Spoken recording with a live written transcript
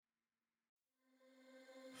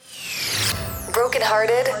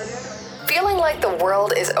brokenhearted? Feeling like the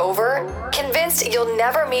world is over? Convinced you'll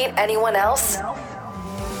never meet anyone else?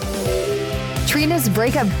 Trina's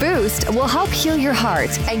Breakup Boost will help heal your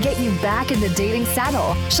heart and get you back in the dating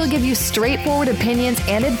saddle. She'll give you straightforward opinions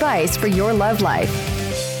and advice for your love life.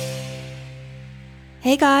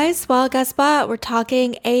 Hey guys, well, guess what? We're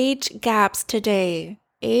talking age gaps today.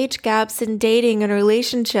 Age gaps in dating and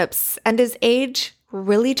relationships. And is age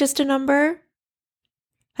really just a number?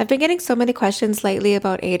 I've been getting so many questions lately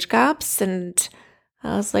about age gaps, and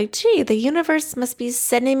I was like, gee, the universe must be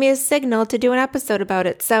sending me a signal to do an episode about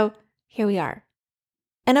it. So here we are.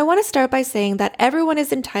 And I want to start by saying that everyone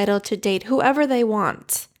is entitled to date whoever they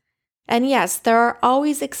want. And yes, there are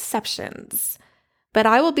always exceptions. But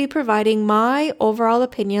I will be providing my overall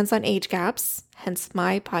opinions on age gaps, hence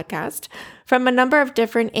my podcast, from a number of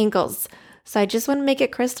different angles. So I just want to make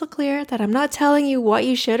it crystal clear that I'm not telling you what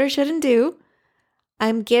you should or shouldn't do.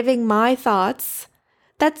 I'm giving my thoughts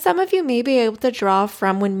that some of you may be able to draw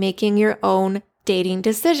from when making your own dating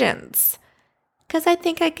decisions, because I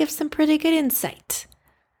think I give some pretty good insight.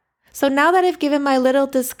 So now that I've given my little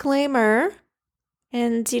disclaimer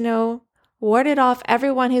and, warded off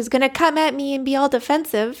everyone who's going to come at me and be all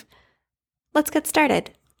defensive, let's get started.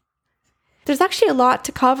 There's actually a lot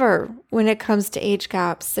to cover when it comes to age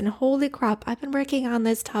gaps, and holy crap, I've been working on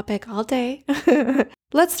this topic all day.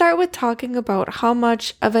 Let's start with talking about how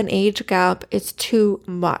much of an age gap is too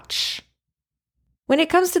much. When it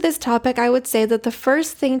comes to this topic, I would say that the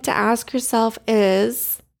first thing to ask yourself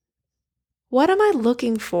is, what am I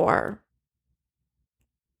looking for?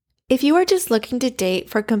 If you are just looking to date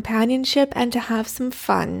for companionship and to have some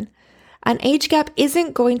fun, an age gap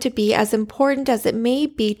isn't going to be as important as it may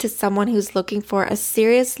be to someone who's looking for a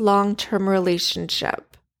serious long-term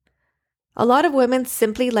relationship. A lot of women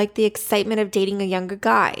simply like the excitement of dating a younger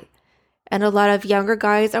guy, and a lot of younger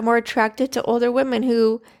guys are more attracted to older women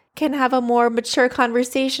who can have a more mature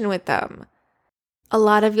conversation with them. A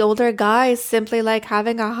lot of older guys simply like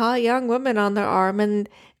having a hot young woman on their arm, and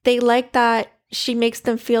they like that she makes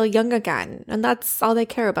them feel young again, and that's all they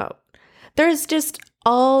care about. There's just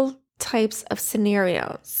all types of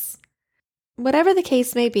scenarios. Whatever the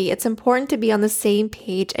case may be, it's important to be on the same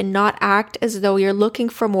page and not act as though you're looking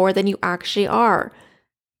for more than you actually are,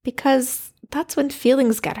 because that's when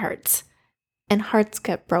feelings get hurt and hearts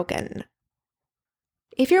get broken.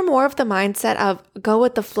 If you're more of the mindset of go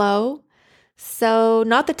with the flow, so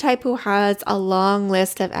not the type who has a long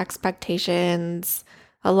list of expectations,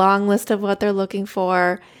 a long list of what they're looking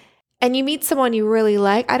for, and you meet someone you really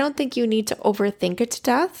like, I don't think you need to overthink it to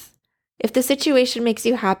death. If the situation makes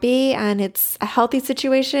you happy and it's a healthy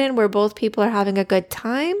situation where both people are having a good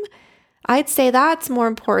time, I'd say that's more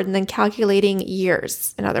important than calculating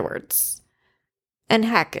years, in other words. And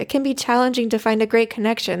heck, it can be challenging to find a great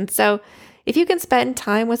connection, so if you can spend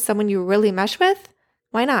time with someone you really mesh with,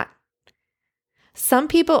 why not? Some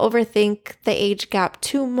people overthink the age gap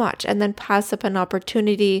too much and then pass up an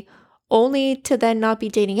opportunity only to then not be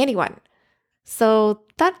dating anyone. So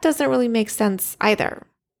that doesn't really make sense either.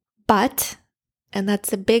 But, and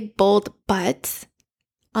that's a big, bold but,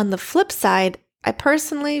 on the flip side, I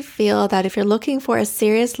personally feel that if you're looking for a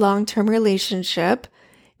serious long-term relationship,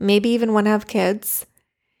 maybe even want to have kids,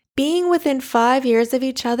 being within 5 years of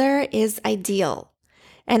each other is ideal.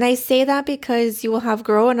 And I say that because you will have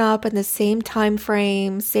grown up in the same time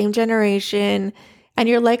frame, same generation, and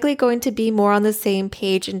you're likely going to be more on the same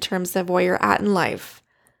page in terms of where you're at in life.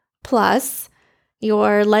 Plus,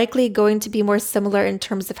 you're likely going to be more similar in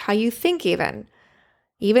terms of how you think even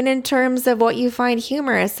in terms of what you find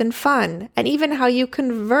humorous and fun, and even how you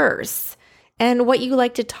converse and what you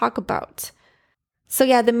like to talk about. So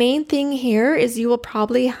yeah, the main thing here is you will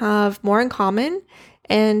probably have more in common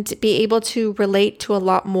and be able to relate to a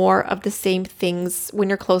lot more of the same things when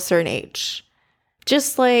you're closer in age.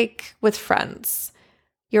 Just like with friends,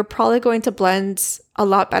 you're probably going to blend a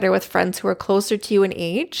lot better with friends who are closer to you in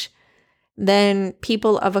age than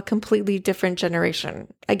people of a completely different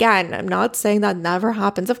generation. Again, I'm not saying that never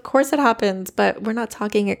happens. Of course it happens, but we're not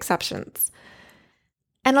talking exceptions.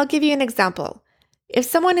 And I'll give you an example. If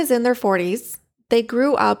someone is in their 40s, they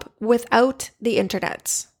grew up without the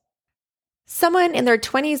internet. Someone in their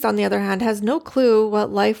 20s, on the other hand, has no clue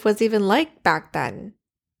what life was even like back then.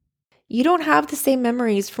 You don't have the same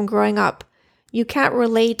memories from growing up. You can't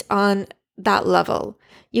relate on that level.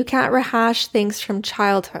 You can't rehash things from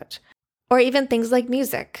childhood. Or even things like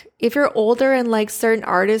music. If you're older and like certain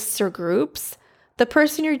artists or groups, the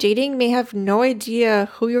person you're dating may have no idea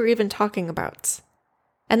who you're even talking about.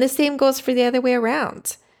 And the same goes for the other way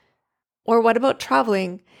around. Or what about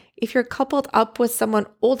traveling? If you're coupled up with someone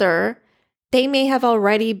older, They may have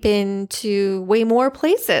already been to way more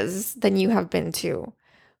places than you have been to,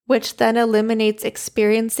 which then eliminates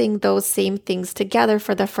experiencing those same things together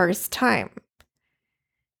for the first time.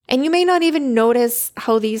 And you may not even notice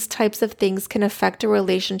how these types of things can affect a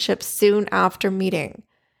relationship soon after meeting.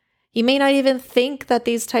 You may not even think that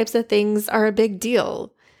these types of things are a big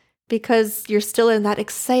deal because you're still in that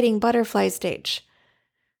exciting butterfly stage.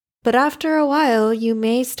 But after a while, you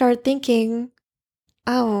may start thinking,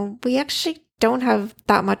 oh, we actually don't have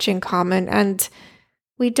that much in common and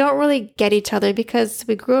we don't really get each other because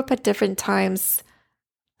we grew up at different times.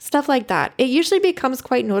 Stuff like that. It usually becomes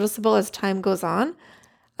quite noticeable as time goes on,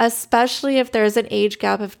 especially if there's an age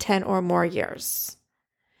gap of 10 or more years.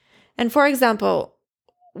 And for example,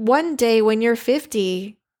 one day when you're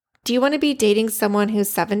 50, do you want to be dating someone who's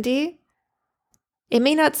 70? It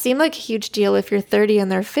may not seem like a huge deal if you're 30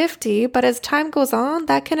 and they're 50, but as time goes on,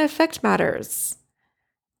 that can affect matters.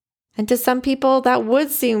 And to some people, that would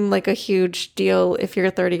seem like a huge deal if you're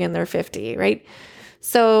 30 and they're 50, right?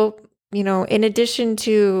 So, in addition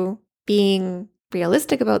to being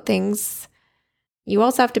realistic about things, you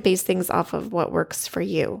also have to base things off of what works for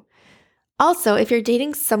you. Also, if you're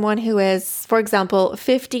dating someone who is, for example,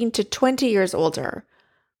 15 to 20 years older,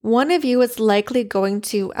 one of you is likely going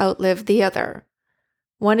to outlive the other.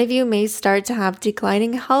 One of you may start to have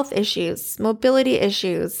declining health issues, mobility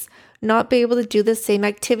issues, not be able to do the same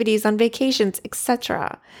activities on vacations,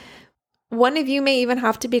 etc. One of you may even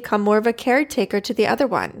have to become more of a caretaker to the other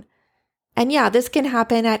one. And yeah, this can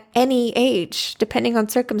happen at any age, depending on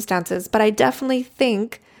circumstances, but I definitely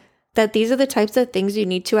think that these are the types of things you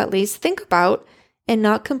need to at least think about and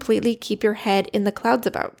not completely keep your head in the clouds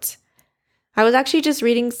about. I was actually just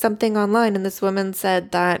reading something online and this woman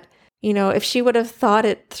said that, if she would have thought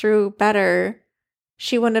it through better,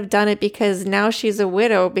 she wouldn't have done it because now she's a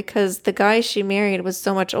widow because the guy she married was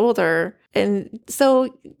so much older. And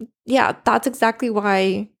so, yeah, that's exactly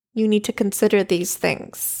why you need to consider these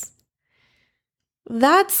things.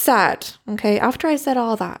 That said, okay, after I said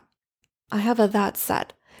all that, I have a that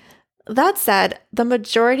said. That said, the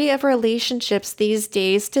majority of relationships these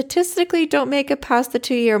days statistically don't make it past the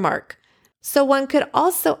 2-year mark. So one could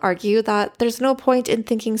also argue that there's no point in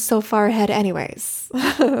thinking so far ahead anyways.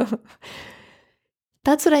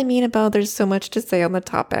 That's what I mean about there's so much to say on the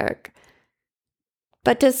topic.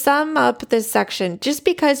 But to sum up this section, just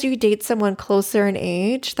because you date someone closer in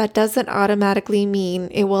age, that doesn't automatically mean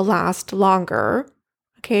it will last longer.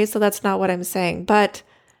 Okay, so that's not what I'm saying. But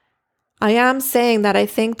I am saying that I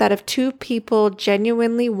think that if two people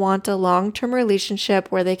genuinely want a long-term relationship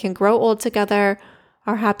where they can grow old together,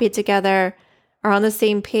 are happy together, are on the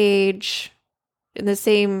same page, in the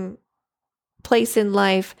same place in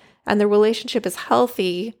life, and the relationship is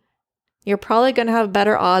healthy, you're probably going to have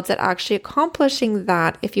better odds at actually accomplishing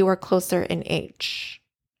that if you are closer in age.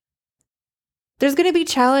 There's going to be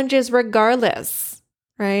challenges regardless,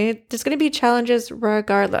 right? There's going to be challenges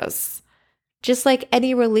regardless, just like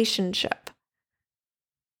any relationship.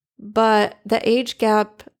 But the age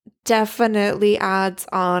gap definitely adds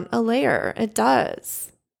on a layer. It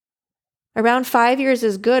does. Around 5 years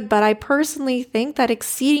is good, but I personally think that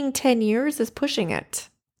exceeding 10 years is pushing it.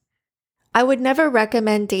 I would never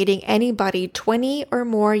recommend dating anybody 20 or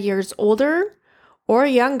more years older or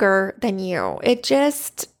younger than you. It's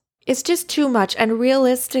just too much and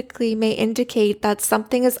realistically may indicate that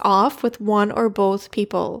something is off with one or both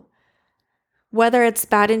people. Whether it's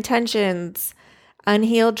bad intentions,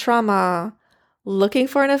 unhealed trauma, looking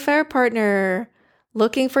for an affair partner,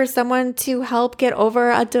 looking for someone to help get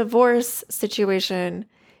over a divorce situation,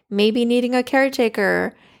 maybe needing a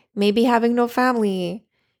caretaker, maybe having no family,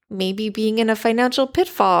 maybe being in a financial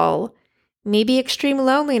pitfall, maybe extreme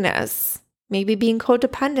loneliness, maybe being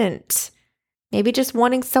codependent, maybe just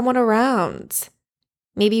wanting someone around,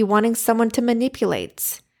 maybe wanting someone to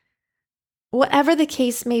manipulate. Whatever the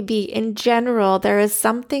case may be, in general, there is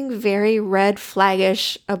something very red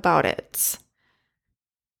flaggish about it.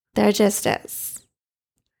 There just is.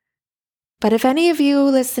 But if any of you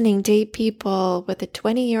listening date people with a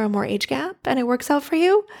 20-year or more age gap and it works out for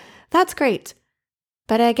you, that's great.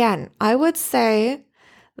 But again, I would say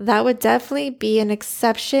that would definitely be an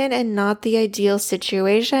exception and not the ideal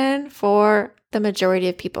situation for the majority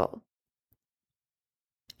of people.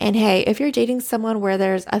 And hey, if you're dating someone where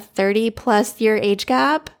there's a 30+ year age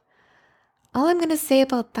gap, all I'm going to say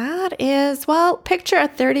about that is, well, picture a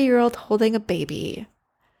 30-year-old holding a baby.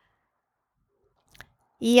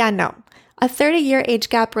 Yeah, no. A 30-year age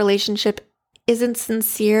gap relationship isn't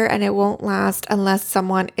sincere and it won't last unless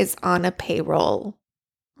someone is on a payroll.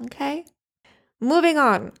 Okay? Moving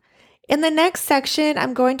on. In the next section,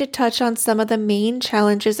 I'm going to touch on some of the main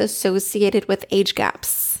challenges associated with age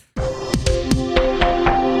gaps.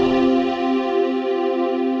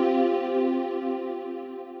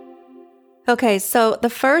 Okay, so the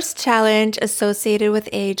first challenge associated with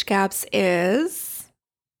age gaps is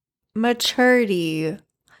maturity.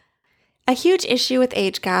 A huge issue with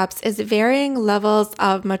age gaps is varying levels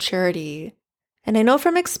of maturity. And I know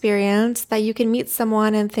from experience that you can meet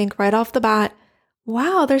someone and think right off the bat,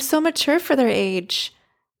 wow, they're so mature for their age.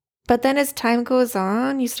 But then as time goes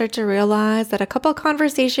on, you start to realize that a couple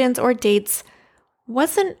conversations or dates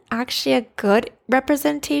wasn't actually a good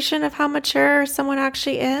representation of how mature someone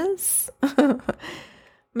actually is.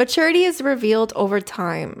 Maturity is revealed over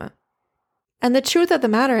time. And the truth of the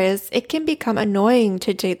matter is, it can become annoying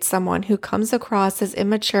to date someone who comes across as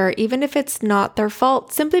immature, even if it's not their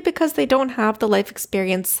fault, simply because they don't have the life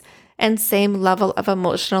experience and same level of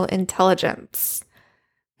emotional intelligence.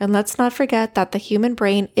 And let's not forget that the human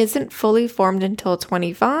brain isn't fully formed until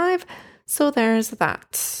 25, so there's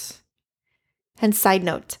that. And side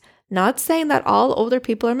note, not saying that all older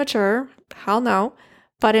people are mature, hell no,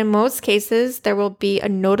 but in most cases, there will be a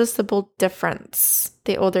noticeable difference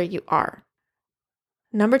the older you are.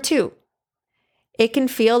 Number 2, it can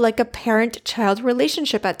feel like a parent-child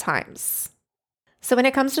relationship at times. So when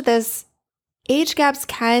it comes to this, age gaps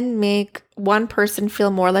can make one person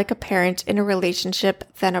feel more like a parent in a relationship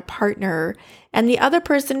than a partner, and the other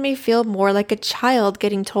person may feel more like a child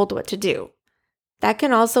getting told what to do. That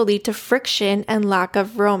can also lead to friction and lack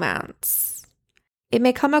of romance. It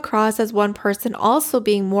may come across as one person also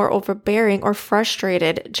being more overbearing or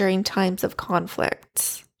frustrated during times of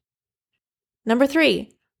conflict. Number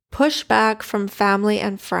 3, pushback from family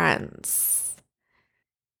and friends.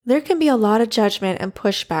 There can be a lot of judgment and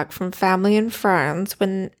pushback from family and friends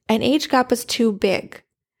when an age gap is too big.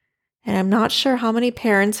 And I'm not sure how many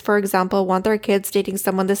parents, for example, want their kids dating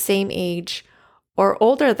someone the same age or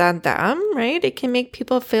older than them, right? It can make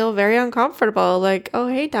people feel very uncomfortable. Like, oh,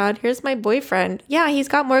 hey, dad, here's my boyfriend. Yeah, he's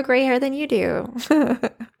got more gray hair than you do.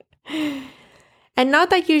 And not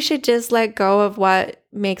that you should just let go of what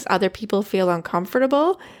makes other people feel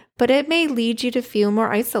uncomfortable, but it may lead you to feel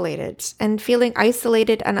more isolated. And feeling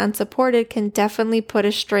isolated and unsupported can definitely put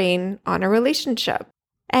a strain on a relationship.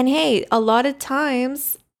 And hey, a lot of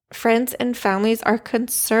times, friends and families are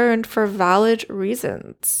concerned for valid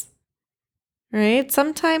reasons, right?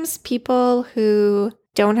 Sometimes people who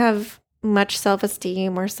don't have much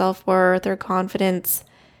self-esteem or self-worth or confidence,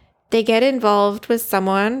 they get involved with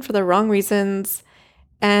someone for the wrong reasons,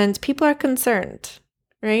 and people are concerned,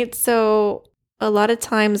 right? So a lot of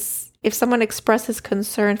times, if someone expresses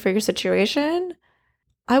concern for your situation,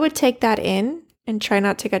 I would take that in and try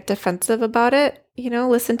not to get defensive about it.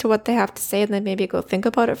 Listen to what they have to say and then maybe go think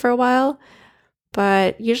about it for a while.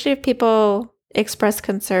 But usually if people express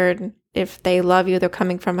concern, if they love you, they're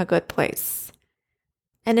coming from a good place.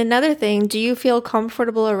 And another thing, do you feel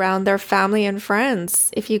comfortable around their family and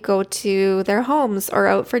friends if you go to their homes or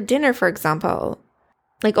out for dinner, for example?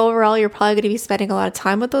 Like overall, you're probably going to be spending a lot of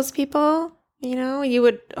time with those people. You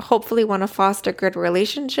would hopefully want to foster good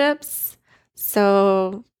relationships.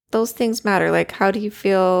 So those things matter. Like, how do you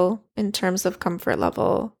feel in terms of comfort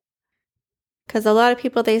level? Because a lot of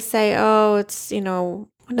people, they say, oh, it's,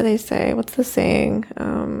 what do they say? What's the saying?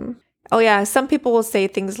 Oh yeah, some people will say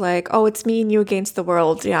things like, oh, it's me and you against the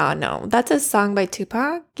world. Yeah, no, that's a song by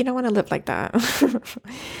Tupac. You don't want to live like that.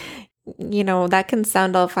 That can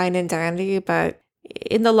sound all fine and dandy, but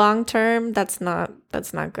in the long term, that's not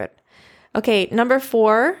good. Okay, number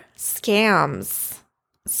 4, scams.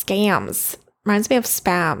 Scams. Reminds me of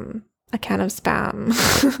spam. A can of spam.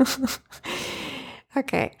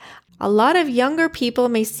 Okay. A lot of younger people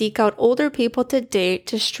may seek out older people to date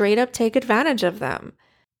to straight up take advantage of them.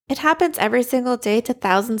 It happens every single day to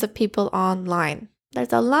thousands of people online.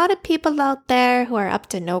 There's a lot of people out there who are up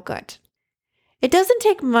to no good. It doesn't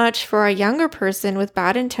take much for a younger person with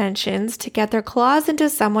bad intentions to get their claws into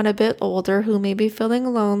someone a bit older who may be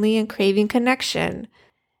feeling lonely and craving connection.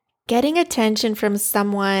 Getting attention from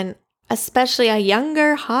someone, especially a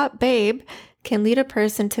younger, hot babe, can lead a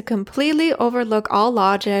person to completely overlook all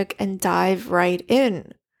logic and dive right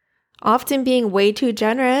in, often being way too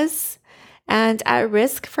generous and at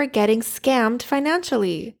risk for getting scammed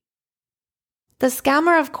financially. The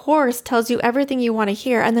scammer, of course, tells you everything you want to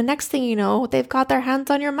hear, and the next thing you know, they've got their hands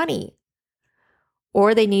on your money.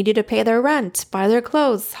 Or they need you to pay their rent, buy their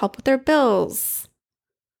clothes, help with their bills.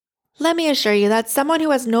 Let me assure you that someone who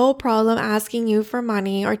has no problem asking you for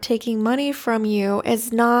money or taking money from you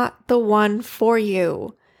is not the one for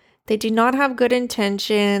you. They do not have good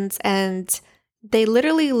intentions, and they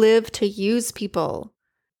literally live to use people.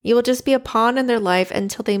 You will just be a pawn in their life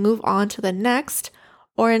until they move on to the next,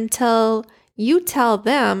 or until you tell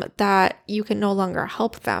them that you can no longer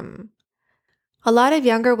help them. A lot of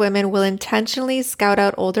younger women will intentionally scout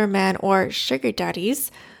out older men or sugar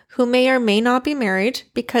daddies who may or may not be married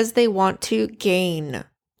because they want to gain.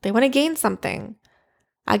 They want to gain something.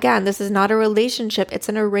 Again, this is not a relationship, it's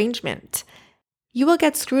an arrangement. You will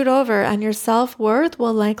get screwed over and your self-worth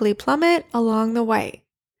will likely plummet along the way.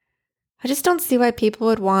 I just don't see why people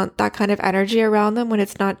would want that kind of energy around them when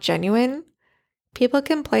it's not genuine. People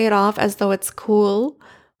can play it off as though it's cool,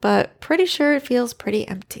 but pretty sure it feels pretty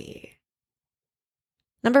empty.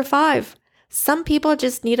 Number 5, some people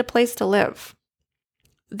just need a place to live.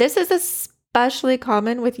 This is especially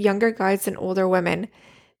common with younger guys and older women.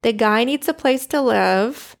 The guy needs a place to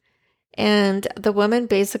live, and the woman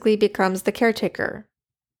basically becomes the caretaker.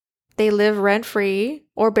 They live rent-free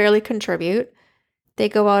or barely contribute. They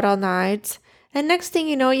go out all night, and next thing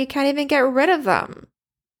you know, you can't even get rid of them.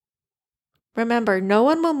 Remember, no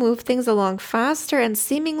one will move things along faster and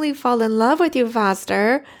seemingly fall in love with you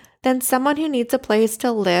faster than someone who needs a place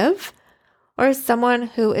to live or someone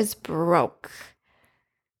who is broke.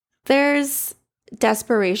 There's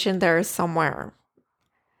desperation there somewhere.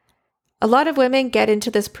 A lot of women get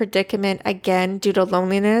into this predicament again due to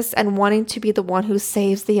loneliness and wanting to be the one who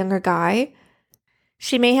saves the younger guy.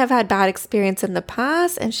 She may have had bad experience in the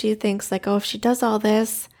past and she thinks like, oh, if she does all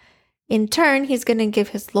this, in turn, he's going to give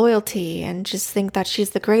his loyalty and just think that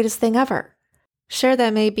she's the greatest thing ever. Sure,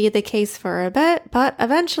 that may be the case for a bit, but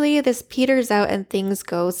eventually this peters out and things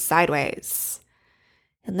go sideways.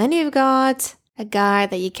 And then you've got a guy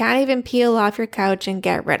that you can't even peel off your couch and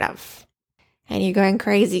get rid of. And you're going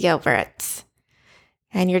crazy over it.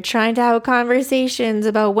 And you're trying to have conversations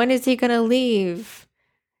about when is he going to leave.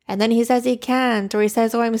 And then he says he can't, or he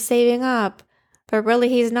says, oh, I'm saving up. But really,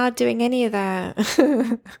 he's not doing any of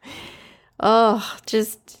that. Oh,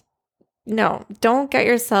 just, no, don't get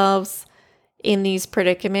yourselves in these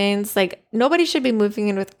predicaments. Like, nobody should be moving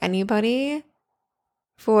in with anybody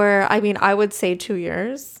for, I would say 2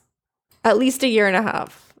 years. At least a year and a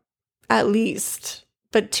half. At least.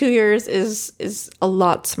 But 2 years is a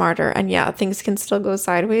lot smarter. And yeah, things can still go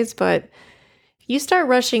sideways, but if you start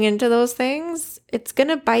rushing into those things, it's going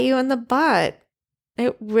to bite you in the butt.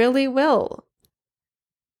 It really will.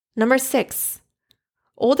 Number 6,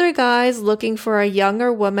 older guys looking for a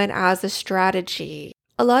younger woman as a strategy.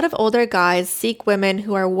 A lot of older guys seek women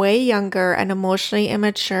who are way younger and emotionally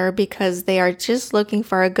immature because they are just looking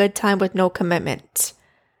for a good time with no commitment.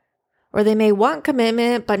 Or they may want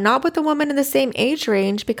commitment, but not with a woman in the same age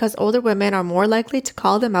range because older women are more likely to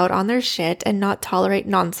call them out on their shit and not tolerate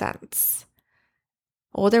nonsense.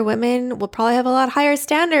 Older women will probably have a lot higher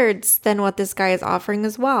standards than what this guy is offering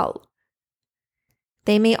as well.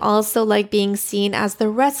 They may also like being seen as the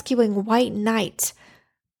rescuing white knight,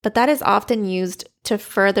 but that is often used to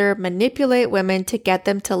further manipulate women to get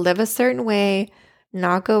them to live a certain way,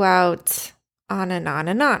 not go out, on and on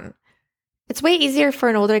and on. It's way easier for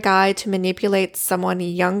an older guy to manipulate someone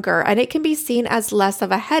younger, and it can be seen as less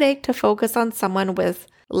of a headache to focus on someone with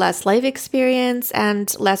less life experience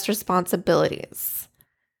and less responsibilities.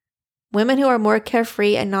 Women who are more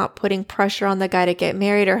carefree and not putting pressure on the guy to get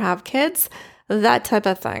married or have kids, that type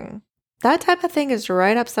of thing. That type of thing is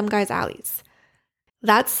right up some guys' alleys.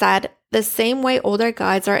 That said, the same way older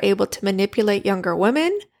guys are able to manipulate younger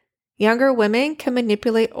women can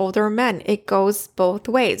manipulate older men. It goes both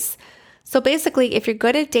ways. So basically, if you're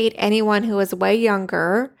going to date anyone who is way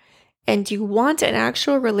younger and you want an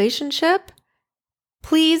actual relationship,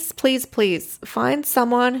 please, please, please find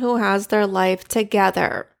someone who has their life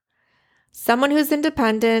together. Someone who's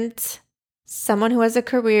independent, someone who has a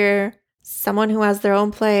career, someone who has their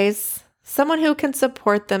own place, someone who can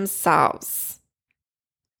support themselves.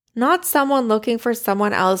 Not someone looking for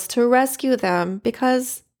someone else to rescue them,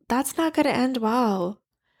 because that's not going to end well.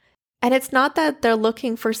 And it's not that they're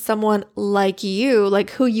looking for someone like you,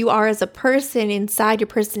 like who you are as a person inside your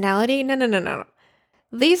personality. No.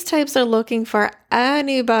 These types are looking for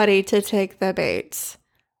anybody to take the bait.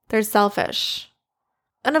 They're selfish.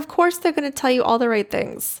 And of course, they're going to tell you all the right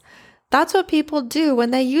things. That's what people do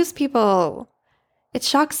when they use people. It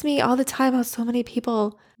shocks me all the time how so many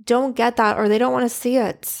people don't get that or they don't want to see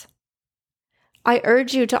it. I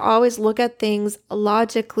urge you to always look at things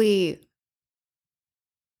logically.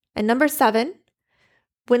 And number 7,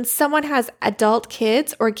 when someone has adult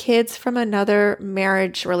kids or kids from another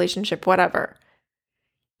marriage, relationship, whatever.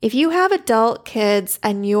 If you have adult kids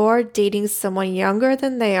and you're dating someone younger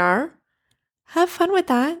than they are, have fun with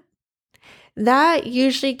that. That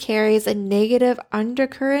usually carries a negative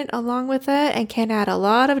undercurrent along with it and can add a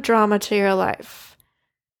lot of drama to your life.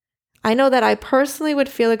 I know that I personally would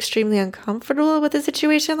feel extremely uncomfortable with a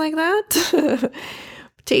situation like that.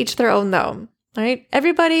 To each their own, though, right?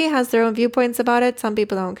 Everybody has their own viewpoints about it. Some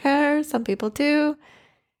people don't care, some people do.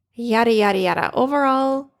 Yada, yada, yada.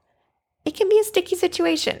 Overall, it can be a sticky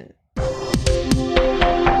situation.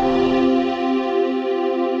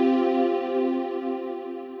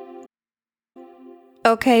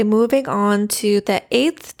 Okay, moving on to the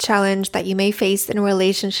 8th challenge that you may face in a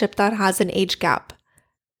relationship that has an age gap.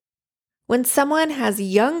 When someone has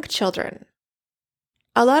young children,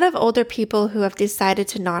 a lot of older people who have decided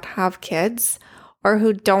to not have kids or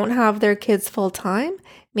who don't have their kids full time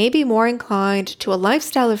may be more inclined to a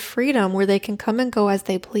lifestyle of freedom where they can come and go as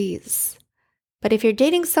they please. But if you're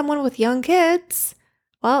dating someone with young kids,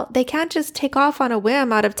 well, they can't just take off on a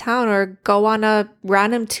whim out of town or go on a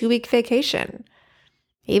random 2-week vacation.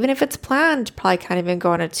 Even if it's planned, probably can't even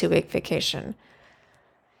go on a 2-week vacation.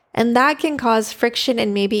 And that can cause friction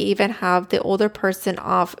and maybe even have the older person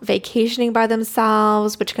off vacationing by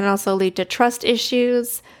themselves, which can also lead to trust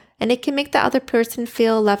issues. And it can make the other person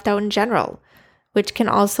feel left out in general, which can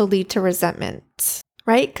also lead to resentment,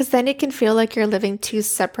 right? Because then it can feel like you're living 2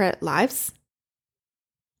 separate lives.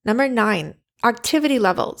 Number 9, activity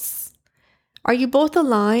levels. Are you both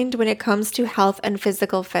aligned when it comes to health and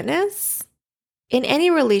physical fitness? In any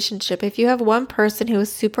relationship, if you have one person who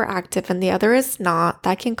is super active and the other is not,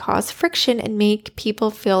 that can cause friction and make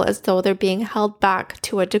people feel as though they're being held back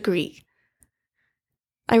to a degree.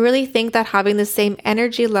 I really think that having the same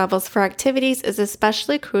energy levels for activities is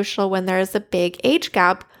especially crucial when there is a big age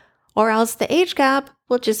gap, or else the age gap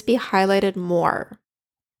will just be highlighted more.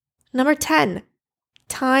 Number 10,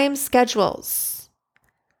 time schedules.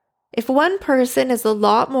 If one person is a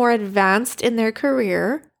lot more advanced in their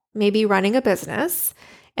career, maybe running a business,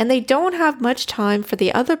 and they don't have much time for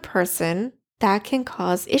the other person, that can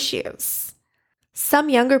cause issues. Some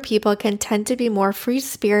younger people can tend to be more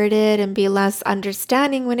free-spirited and be less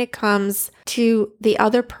understanding when it comes to the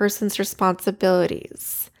other person's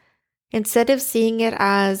responsibilities. Instead of seeing it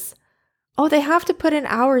as, oh, they have to put in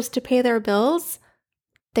hours to pay their bills,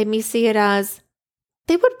 they may see it as,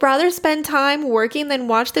 they would rather spend time working than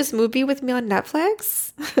watch this movie with me on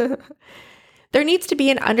Netflix. There needs to be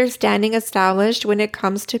an understanding established when it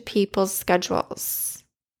comes to people's schedules.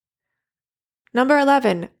 Number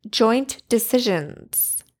 11, joint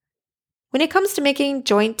decisions. When it comes to making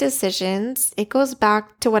joint decisions, it goes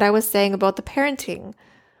back to what I was saying about the parenting.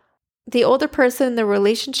 The older person in the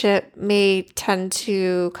relationship may tend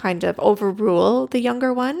to kind of overrule the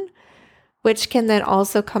younger one, which can then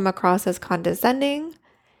also come across as condescending.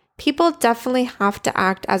 People definitely have to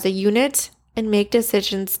act as a unit and make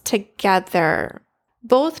decisions together.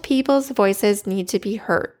 Both people's voices need to be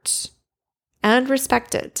heard and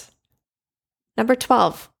respected. Number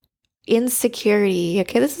 12, insecurity.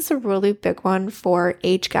 Okay, this is a really big one for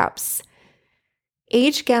age gaps.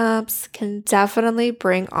 Age gaps can definitely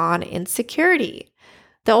bring on insecurity.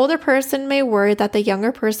 The older person may worry that the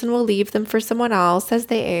younger person will leave them for someone else as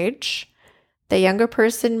they age. The younger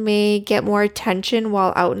person may get more attention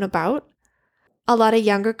while out and about. A lot of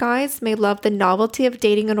younger guys may love the novelty of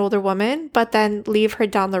dating an older woman, but then leave her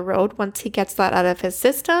down the road once he gets that out of his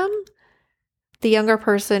system. The younger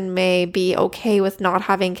person may be okay with not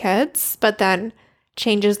having kids, but then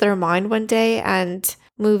changes their mind one day and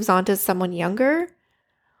moves on to someone younger.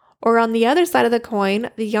 Or on the other side of the coin,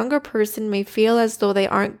 the younger person may feel as though they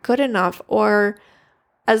aren't good enough or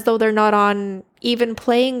as though they're not on even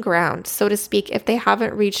playing ground, so to speak, if they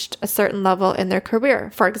haven't reached a certain level in their career,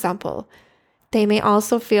 for example. They may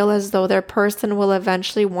also feel as though their person will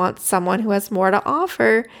eventually want someone who has more to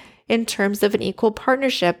offer in terms of an equal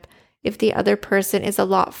partnership if the other person is a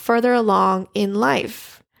lot further along in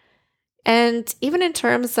life. And even in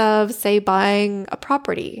terms of, say, buying a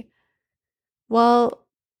property. Well,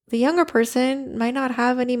 the younger person might not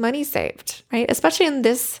have any money saved, right? Especially in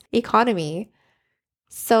this economy.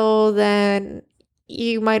 So then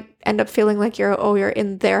you might end up feeling like you're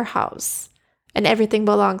in their house and everything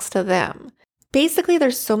belongs to them. Basically,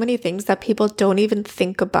 there's so many things that people don't even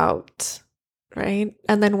think about, right?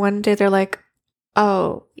 And then one day they're like,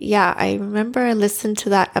 oh, yeah, I remember I listened to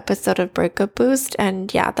that episode of Breakup Boost,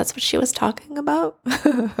 and yeah, that's what she was talking about.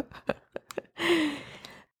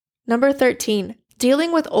 Number 13,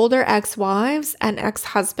 dealing with older ex-wives and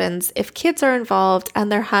ex-husbands if kids are involved and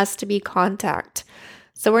there has to be contact.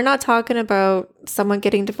 So we're not talking about someone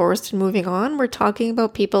getting divorced and moving on. We're talking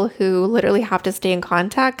about people who literally have to stay in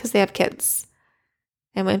contact because they have kids.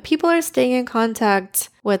 And when people are staying in contact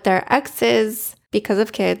with their exes because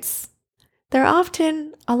of kids, they're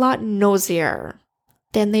often a lot nosier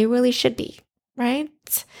than they really should be, right?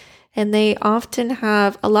 And they often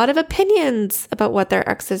have a lot of opinions about what their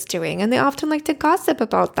ex is doing, and they often like to gossip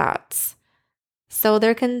about that. So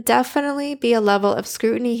there can definitely be a level of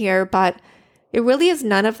scrutiny here, but it really is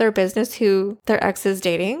none of their business who their ex is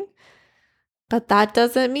dating. But that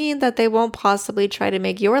doesn't mean that they won't possibly try to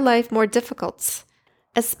make your life more difficult,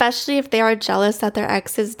 especially if they are jealous that their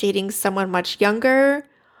ex is dating someone much younger,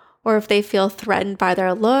 or if they feel threatened by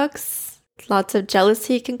their looks. Lots of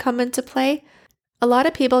jealousy can come into play. A lot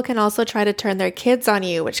of people can also try to turn their kids on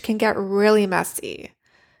you, which can get really messy.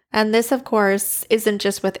 And this, of course, isn't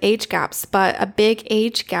just with age gaps, but a big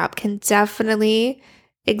age gap can definitely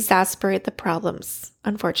exacerbate the problems,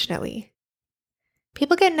 unfortunately.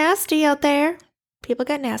 People get nasty out there. People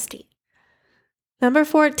get nasty. Number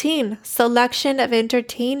 14, selection of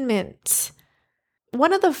entertainment.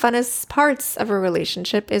 One of the funnest parts of a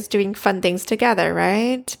relationship is doing fun things together,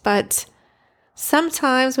 right? But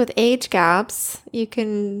sometimes with age gaps, you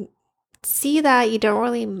can see that you don't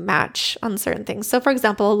really match on certain things. So for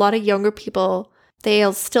example, a lot of younger people,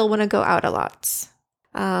 they'll still want to go out a lot.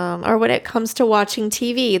 Or when it comes to watching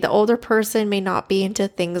TV, the older person may not be into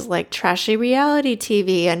things like trashy reality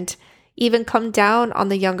TV and even come down on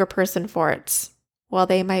the younger person for it, while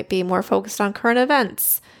they might be more focused on current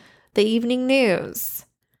events, the evening news.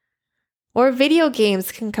 Or video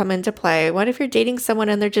games can come into play. What if you're dating someone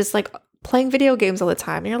and they're just like playing video games all the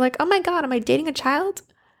time? And you're like, oh my God, am I dating a child?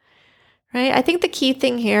 Right? I think the key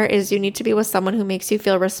thing here is you need to be with someone who makes you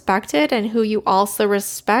feel respected and who you also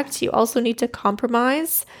respect. You also need to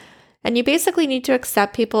compromise. And you basically need to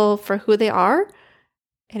accept people for who they are.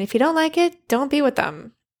 And if you don't like it, don't be with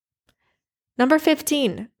them. Number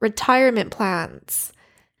 15, retirement plans.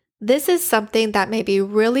 This is something that may be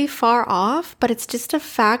really far off, but it's just a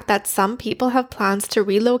fact that some people have plans to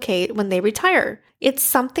relocate when they retire. It's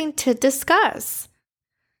something to discuss.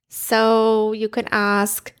 So you can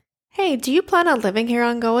ask, hey, do you plan on living here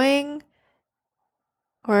ongoing?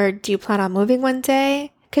 Or do you plan on moving one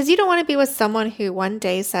day? Because you don't want to be with someone who one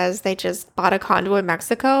day says they just bought a condo in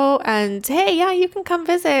Mexico and, hey, yeah, you can come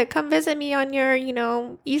visit me on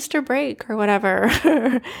your, Easter break or whatever.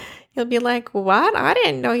 You'll be like, what? I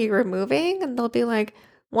didn't know you were moving. And they'll be like,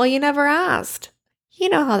 well, you never asked. You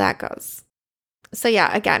know how that goes. So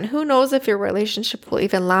yeah, again, who knows if your relationship will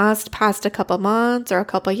even last past a couple months or a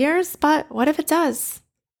couple years, but what if it does?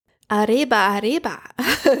 Arriba.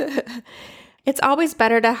 It's always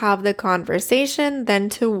better to have the conversation than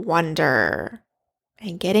to wonder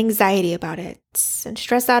and get anxiety about it and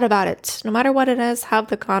stress out about it. No matter what it is, have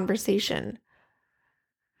the conversation.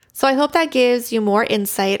 So I hope that gives you more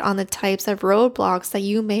insight on the types of roadblocks that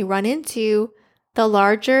you may run into the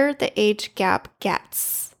larger the age gap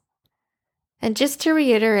gets. And just to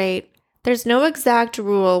reiterate, there's no exact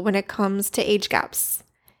rule when it comes to age gaps.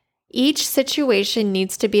 Each situation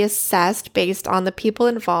needs to be assessed based on the people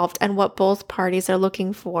involved and what both parties are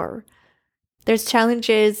looking for. There's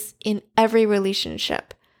challenges in every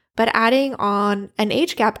relationship, but adding on an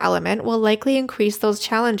age gap element will likely increase those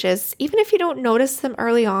challenges, even if you don't notice them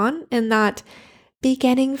early on in that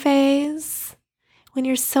beginning phase when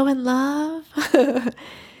you're so in love.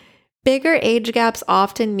 Bigger age gaps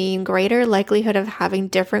often mean greater likelihood of having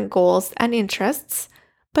different goals and interests,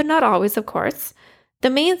 but not always, of course. The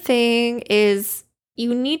main thing is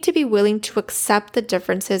you need to be willing to accept the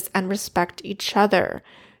differences and respect each other.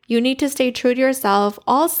 You need to stay true to yourself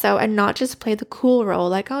also and not just play the cool role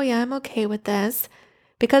like, oh yeah, I'm okay with this,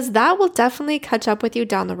 because that will definitely catch up with you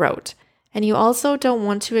down the road. And you also don't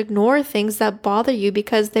want to ignore things that bother you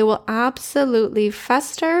because they will absolutely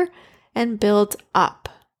fester and build up.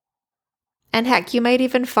 And heck, you might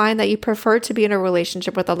even find that you prefer to be in a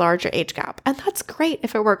relationship with a larger age gap. And that's great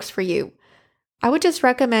if it works for you. I would just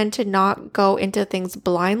recommend to not go into things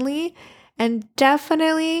blindly and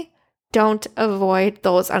definitely don't avoid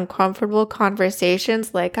those uncomfortable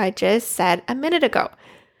conversations like I just said a minute ago.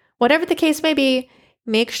 Whatever the case may be,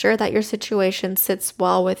 make sure that your situation sits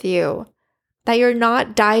well with you, that you're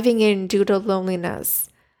not diving in due to loneliness,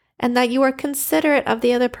 and that you are considerate of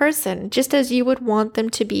the other person just as you would want them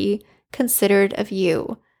to be considerate of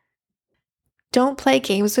you. Don't play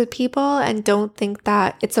games with people and don't think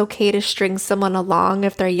that it's okay to string someone along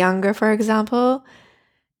if they're younger, for example.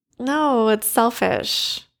 No, it's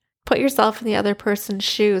selfish. Put yourself in the other person's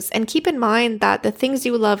shoes and keep in mind that the things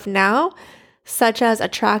you love now, such as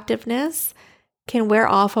attractiveness, can wear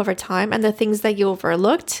off over time, and the things that you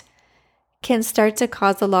overlooked can start to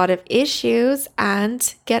cause a lot of issues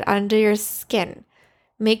and get under your skin.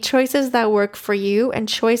 Make choices that work for you and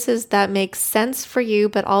choices that make sense for you,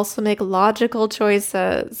 but also make logical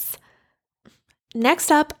choices.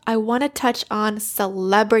 Next up, I want to touch on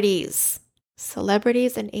celebrities.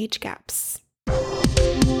 celebrities and age gaps.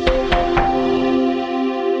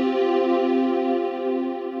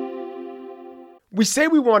 We say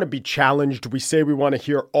we want to be challenged, we say we want to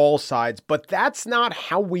hear all sides, but that's not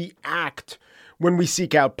how we act when we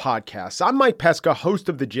seek out podcasts. I'm Mike Pesca, host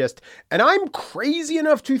of The Gist, and I'm crazy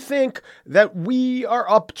enough to think that we are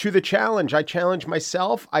up to the challenge. I challenge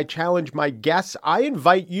myself, I challenge my guests, I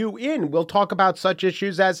invite you in. We'll talk about such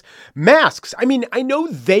issues as masks. I mean, I know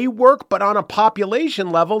they work, but on a population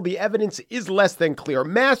level, the evidence is less than clear.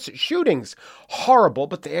 Mass shootings, horrible,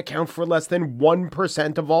 but they account for less than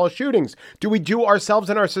 1% of all shootings. Do we do ourselves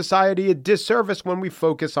and our society a disservice when we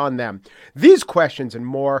focus on them? These questions and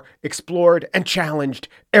more explored and challenged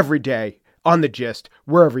every day on The Gist,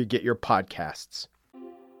 wherever you get your podcasts.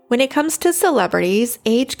 When it comes to celebrities,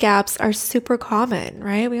 age gaps are super common,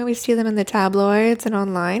 right? We always see them in the tabloids and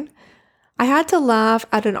online. I had to laugh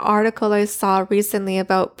at an article I saw recently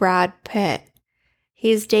about Brad Pitt.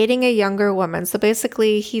 He's dating a younger woman. So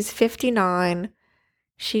basically, he's 59,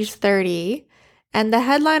 she's 30. And the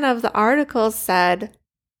headline of the article said,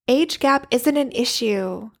 "Age gap isn't an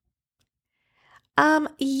issue."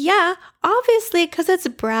 Yeah, obviously, because it's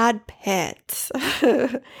Brad Pitt.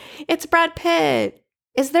 It's Brad Pitt.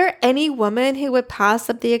 Is there any woman who would pass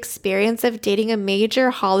up the experience of dating a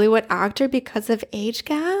major Hollywood actor because of age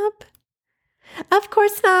gap? Of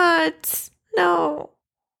course not. No.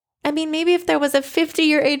 I mean, maybe if there was a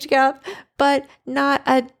 50-year age gap, but not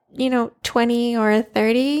a, 20 or a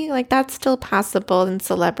 30, like that's still passable in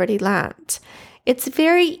celebrity land. It's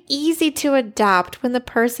very easy to adapt when the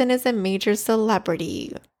person is a major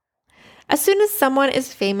celebrity. As soon as someone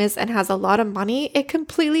is famous and has a lot of money, it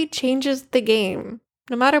completely changes the game.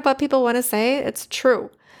 No matter what people want to say, it's true.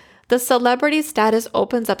 The celebrity status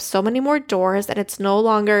opens up so many more doors, and it's no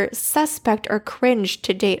longer suspect or cringe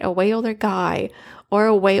to date a way older guy or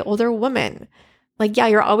a way older woman. Like, yeah,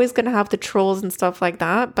 you're always going to have the trolls and stuff like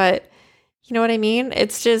that, but you know what I mean?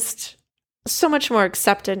 It's just so much more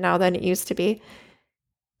accepted now than it used to be.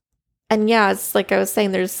 And yeah, it's like I was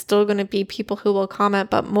saying, there's still going to be people who will comment,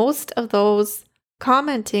 but most of those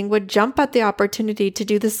commenting would jump at the opportunity to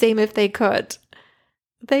do the same if they could.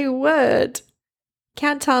 They would.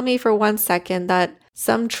 Can't tell me for 1 second that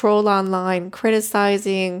some troll online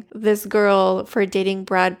criticizing this girl for dating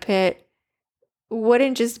Brad Pitt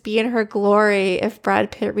wouldn't just be in her glory if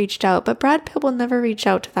Brad Pitt reached out. But Brad Pitt will never reach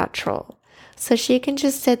out to that troll. So she can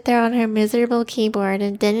just sit there on her miserable keyboard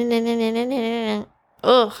and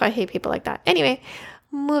ugh, I hate people like that. Anyway,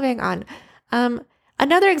 moving on.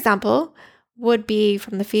 Another example would be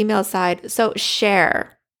from the female side. So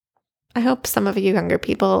Cher. I hope some of you younger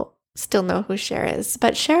people still know who Cher is,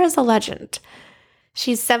 but Cher is a legend.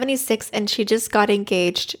 She's 76 and she just got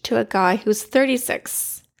engaged to a guy who's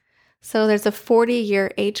 36. So there's a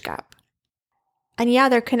 40-year age gap. And yeah,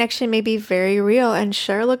 their connection may be very real, and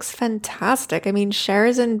Cher looks fantastic. I mean, Cher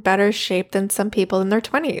is in better shape than some people in their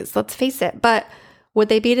 20s, let's face it. But would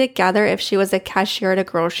they be together if she was a cashier at a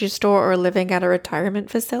grocery store or living at a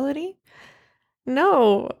retirement facility?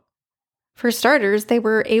 No. For starters, they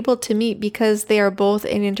were able to meet because they are both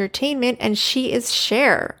in entertainment, and she is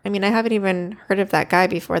Cher. I mean, I haven't even heard of that guy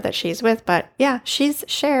before that she's with, but yeah, she's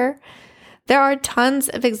Cher. There are tons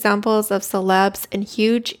of examples of celebs in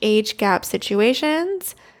huge age gap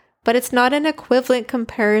situations, but it's not an equivalent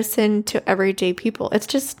comparison to everyday people. It's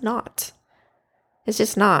just not. It's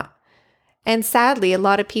just not. And sadly, a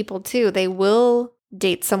lot of people too, they will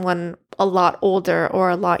date someone a lot older or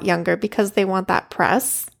a lot younger because they want that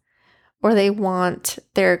press or they want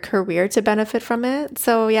their career to benefit from it.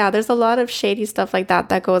 So yeah, there's a lot of shady stuff like that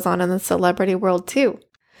that goes on in the celebrity world too.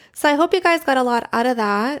 So I hope you guys got a lot out of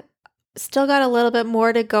that. Still got a little bit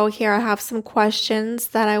more to go here. I have some questions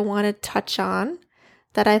that I want to touch on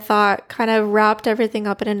that I thought kind of wrapped everything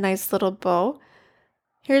up in a nice little bow.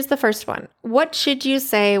 Here's the first one. What should you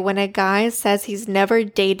say when a guy says he's never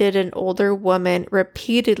dated an older woman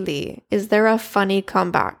repeatedly? Is there a funny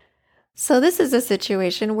comeback? So this is a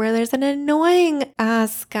situation where there's an annoying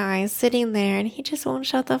ass guy sitting there and he just won't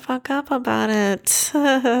shut the fuck up about it.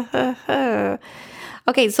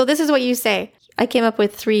 Okay, so this is what you say. I came up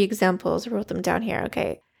with 3 examples, wrote them down here,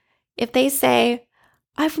 okay? If they say,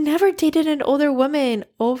 I've never dated an older woman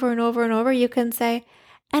over and over and over, you can say,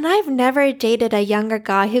 and I've never dated a younger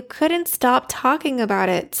guy who couldn't stop talking about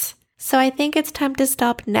it. So I think it's time to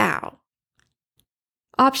stop now.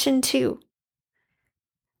 Option 2.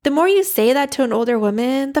 The more you say that to an older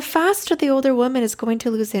woman, the faster the older woman is going to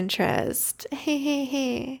lose interest.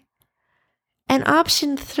 Hey. And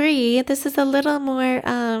option 3, this is a little more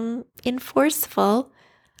enforceful.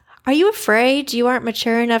 Are you afraid you aren't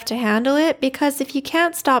mature enough to handle it? Because if you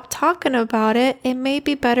can't stop talking about it, it may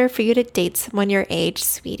be better for you to date someone your age,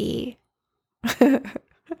 sweetie.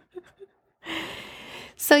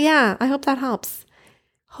 So yeah, I hope that helps.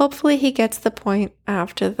 Hopefully he gets the point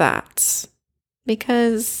after that.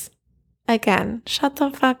 Because, again, shut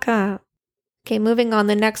the fuck up. Okay, moving on.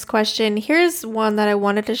 The next question. Here's one that I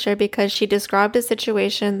wanted to share because she described a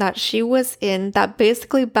situation that she was in that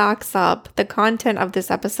basically backs up the content of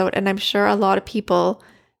this episode. And I'm sure a lot of people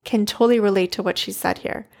can totally relate to what she said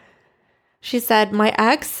here. She said, my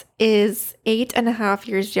ex is 8.5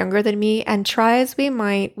 years younger than me, and try as we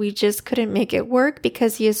might, we just couldn't make it work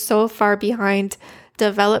because he is so far behind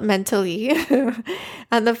developmentally.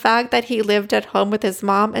 And the fact that he lived at home with his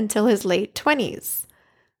mom until his late 20s.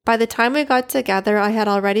 By the time we got together, I had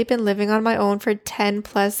already been living on my own for 10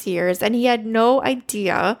 plus years, and he had no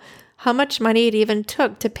idea how much money it even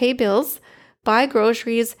took to pay bills, buy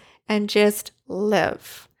groceries, and just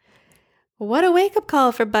live. What a wake-up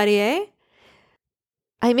call for Buddy, eh?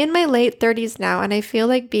 I'm in my late 30s now, and I feel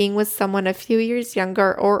like being with someone a few years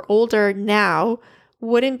younger or older now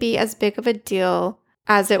wouldn't be as big of a deal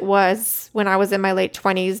as it was when I was in my late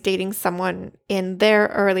 20s dating someone in their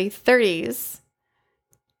early 30s.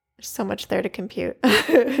 There's so much there to compute.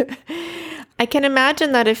 I can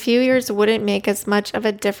imagine that a few years wouldn't make as much of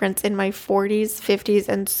a difference in my 40s, 50s,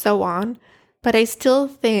 and so on, but I still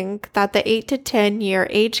think that the 8 to 10 year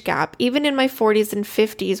age gap, even in my 40s and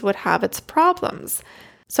 50s, would have its problems.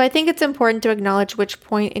 So I think it's important to acknowledge which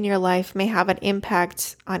point in your life may have an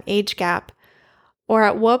impact on age gap, or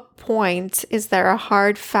at what point is there a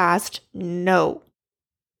hard, fast no.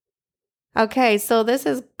 Okay, so this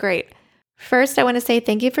is great. First, I want to say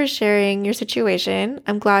thank you for sharing your situation.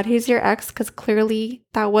 I'm glad he's your ex because clearly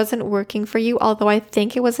that wasn't working for you, although I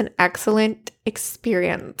think it was an excellent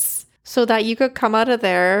experience so that you could come out of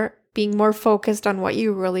there being more focused on what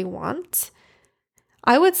you really want.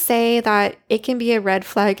 I would say that it can be a red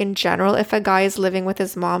flag in general if a guy is living with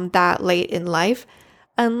his mom that late in life,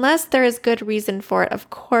 unless there is good reason for it, of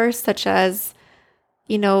course, such as,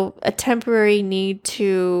 a temporary need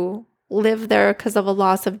to live there because of a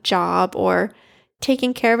loss of job or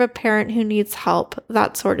taking care of a parent who needs help,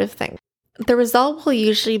 that sort of thing. The result will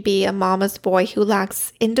usually be a mama's boy who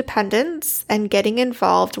lacks independence, and getting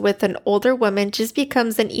involved with an older woman just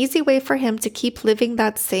becomes an easy way for him to keep living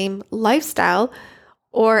that same lifestyle,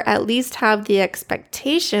 or at least have the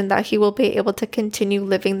expectation that he will be able to continue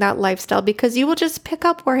living that lifestyle because you will just pick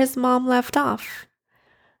up where his mom left off.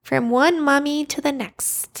 From one mommy to the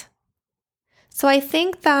next. So I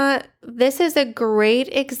think that this is a great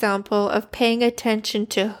example of paying attention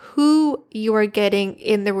to who you are getting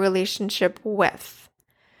in the relationship with.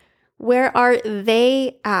 Where are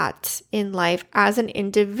they at in life as an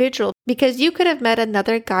individual? Because you could have met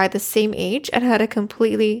another guy the same age and had a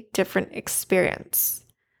completely different experience.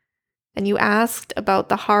 And you asked about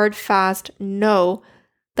the hard, fast no.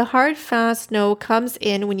 The hard, fast no comes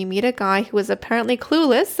in when you meet a guy who is apparently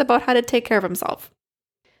clueless about how to take care of himself.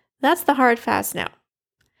 That's the hard, fast no.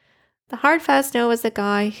 The hard, fast no is a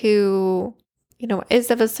guy who,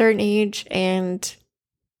 is of a certain age and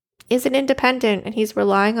isn't independent and he's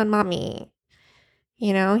relying on mommy.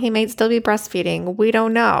 He might still be breastfeeding. We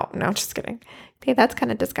don't know. No, just kidding. Okay, that's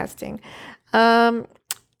kind of disgusting. Where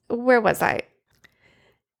was I?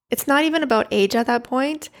 It's not even about age at that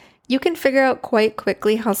point. You can figure out quite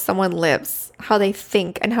quickly how someone lives, how they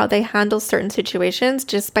think, and how they handle certain situations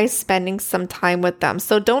just by spending some time with them.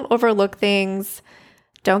 So don't overlook things.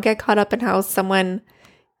 Don't get caught up in how someone,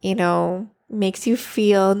 makes you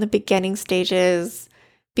feel in the beginning stages.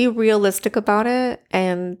 Be realistic about it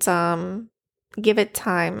and give it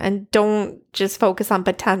time. And don't just focus on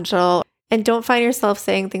potential. And don't find yourself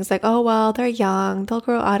saying things like, oh, well, they're young. They'll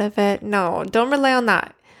grow out of it. No, don't rely on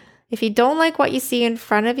that. If you don't like what you see in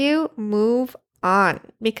front of you, move on.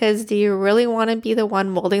 Because do you really want to be the one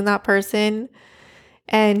molding that person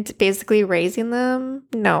and basically raising them?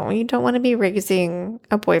 No, you don't want to be raising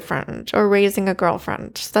a boyfriend or raising a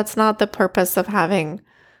girlfriend. That's not the purpose of having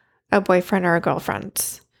a boyfriend or a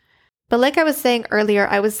girlfriend. But like I was saying earlier,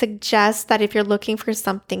 I would suggest that if you're looking for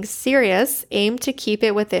something serious, aim to keep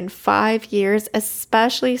it within 5 years,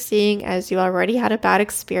 especially seeing as you already had a bad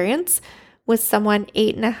experience with someone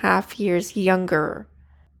 8.5 years younger.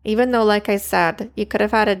 Even though, like I said, you could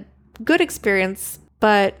have had a good experience,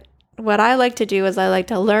 but what I like to do is I like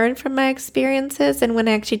to learn from my experiences, and when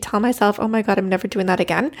I actually tell myself, oh my God, I'm never doing that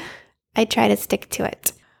again, I try to stick to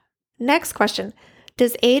it. Next question.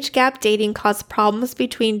 Does age gap dating cause problems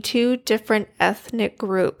between two different ethnic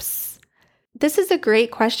groups? This is a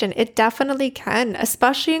great question. It definitely can,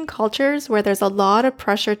 especially in cultures where there's a lot of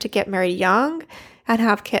pressure to get married young and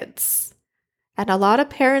have kids. And a lot of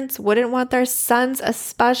parents wouldn't want their sons,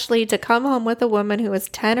 especially, to come home with a woman who is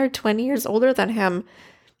 10 or 20 years older than him.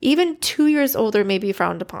 Even 2 years older may be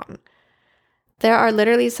frowned upon. There are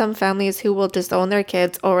literally some families who will disown their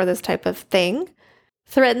kids over this type of thing,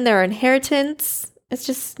 threaten their inheritance. It's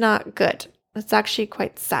just not good. It's actually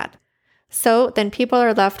quite sad. So then people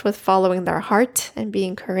are left with following their heart and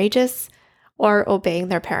being courageous or obeying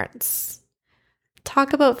their parents.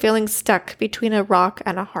 Talk about feeling stuck between a rock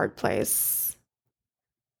and a hard place.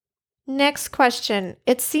 Next question.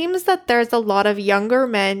 It seems that there's a lot of younger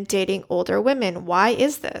men dating older women. Why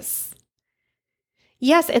is this?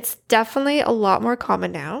 Yes, it's definitely a lot more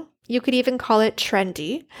common now. You could even call it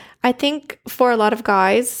trendy. I think for a lot of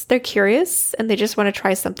guys, they're curious and they just want to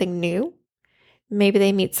try something new. Maybe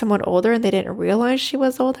they meet someone older and they didn't realize she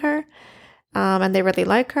was older, and they really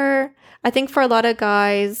like her. I think for a lot of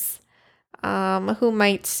guys who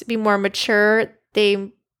might be more mature,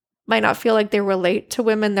 they might not feel like they relate to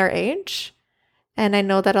women their age. And I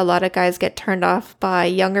know that a lot of guys get turned off by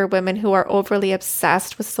younger women who are overly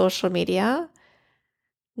obsessed with social media.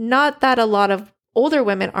 Not that a lot of older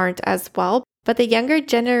women aren't as well, but the younger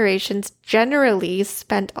generations generally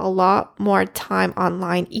spend a lot more time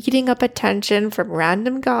online, eating up attention from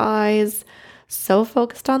random guys, so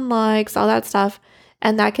focused on likes, all that stuff.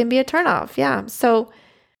 And that can be a turnoff. Yeah. So,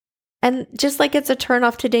 and just like it's a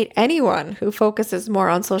turnoff to date anyone who focuses more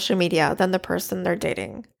on social media than the person they're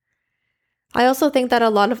dating. I also think that a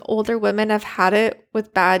lot of older women have had it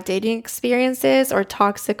with bad dating experiences or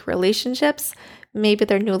toxic relationships. Maybe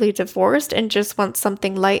they're newly divorced and just want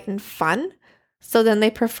something light and fun. So then they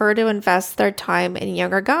prefer to invest their time in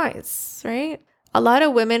younger guys, right? A lot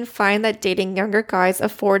of women find that dating younger guys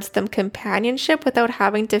affords them companionship without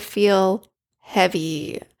having to feel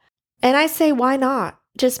heavy. And I say, why not?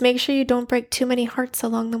 Just make sure you don't break too many hearts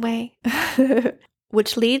along the way.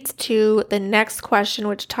 Which leads to the next question,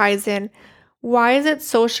 which ties in. Why is it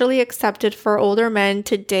socially accepted for older men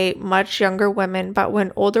to date much younger women, but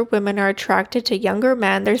when older women are attracted to younger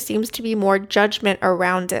men, there seems to be more judgment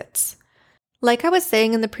around it? Like I was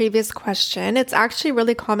saying in the previous question, it's actually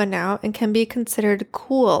really common now and can be considered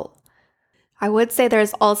cool. I would say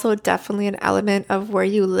there's also definitely an element of where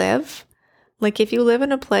you live. Like if you live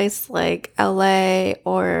in a place like LA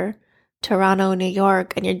or Toronto, New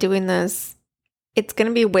York, and you're doing this, it's going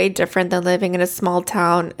to be way different than living in a small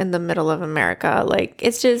town in the middle of America. Like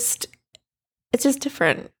it's just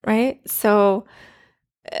different, right? So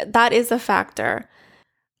that is a factor.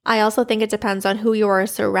 I also think it depends on who you are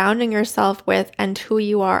surrounding yourself with and who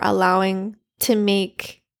you are allowing to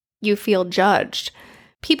make you feel judged.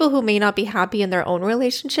 People who may not be happy in their own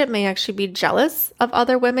relationship may actually be jealous of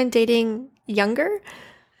other women dating younger.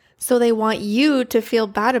 So they want you to feel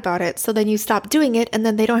bad about it. So then you stop doing it and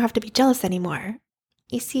then they don't have to be jealous anymore.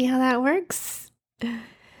 You see how that works?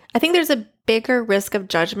 I think there's a bigger risk of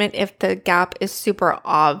judgment if the gap is super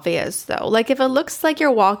obvious though. Like if it looks like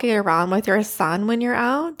you're walking around with your son when you're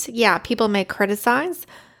out, yeah, people may criticize.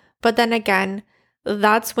 But then again,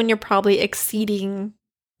 that's when you're probably exceeding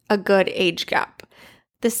a good age gap.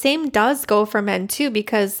 The same does go for men too,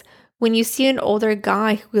 because when you see an older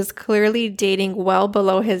guy who is clearly dating well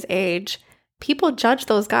below his age, people judge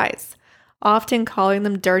those guys, often calling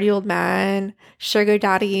them dirty old men, sugar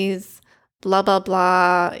daddies, blah, blah,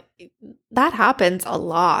 blah. That happens a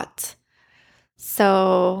lot.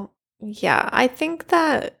 So, yeah, I think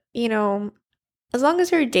that, as long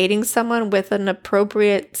as you're dating someone with an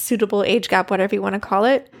appropriate, suitable age gap, whatever you want to call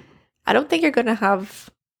it, I don't think you're going to have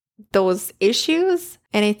those issues.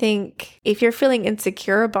 And I think if you're feeling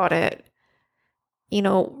insecure about it,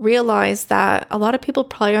 realize that a lot of people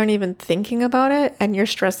probably aren't even thinking about it and you're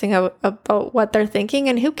stressing out about what they're thinking,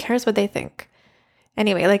 and who cares what they think?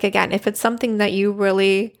 Anyway, like again, if it's something that you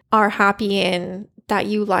really are happy in, that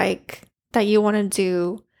you like, that you want to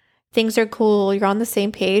do, things are cool, you're on the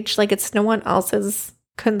same page, like it's no one else's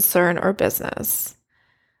concern or business.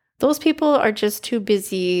 Those people are just too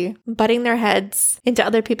busy butting their heads into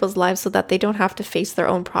other people's lives so that they don't have to face their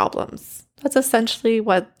own problems. That's essentially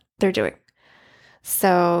what they're doing.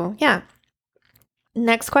 So, yeah.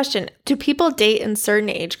 Next question. Do people date in certain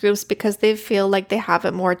age groups because they feel like they have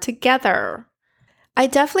it more together? I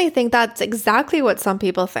definitely think that's exactly what some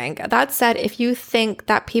people think. That said, if you think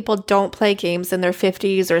that people don't play games in their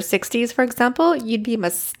 50s or 60s, for example, you'd be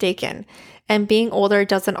mistaken. And being older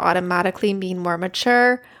doesn't automatically mean more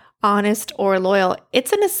mature, honest, or loyal.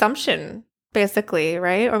 It's an assumption basically,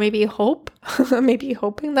 right? Or maybe hope, maybe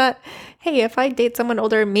hoping that, hey, if I date someone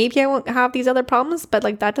older, maybe I won't have these other problems, but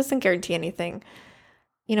like that doesn't guarantee anything.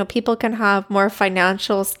 You know, people can have more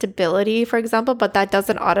financial stability, for example, but that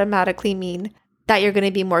doesn't automatically mean that you're going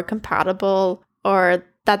to be more compatible or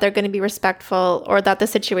that they're going to be respectful or that the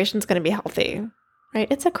situation's going to be healthy, right?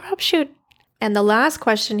 It's a crapshoot. And the last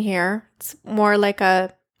question here, it's more like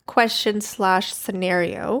a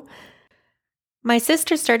question/scenario. My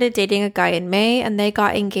sister started dating a guy in May and they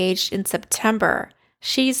got engaged in September.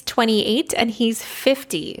 She's 28 and he's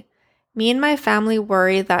 50. Me and my family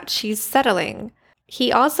worry that she's settling.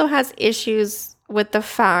 He also has issues with the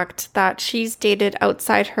fact that she's dated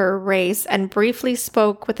outside her race and briefly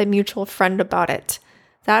spoke with a mutual friend about it.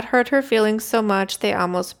 That hurt her feelings so much they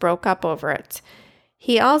almost broke up over it.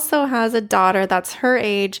 He also has a daughter that's her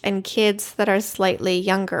age and kids that are slightly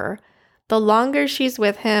younger. The longer she's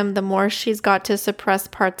with him, the more she's got to suppress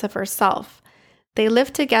parts of herself. They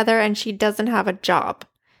live together and she doesn't have a job.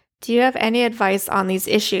 Do you have any advice on these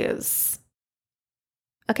issues?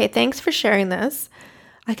 Okay, thanks for sharing this.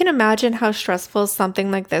 I can imagine how stressful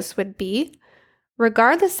something like this would be.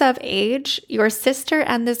 Regardless of age, your sister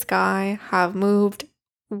and this guy have moved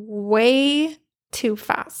way too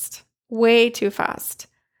fast. Way too fast.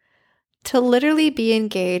 To literally be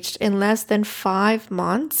engaged in less than 5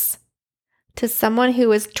 months to someone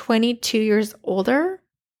who is 22 years older,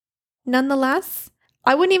 nonetheless,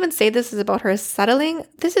 I wouldn't even say this is about her settling.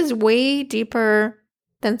 This is way deeper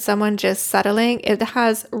than someone just settling. It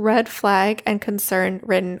has red flag and concern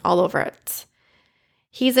written all over it.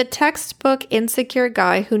 He's a textbook insecure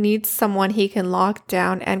guy who needs someone he can lock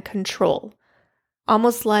down and control.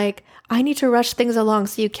 Almost like, I need to rush things along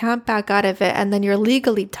so you can't back out of it and then you're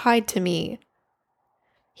legally tied to me.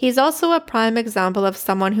 He's also a prime example of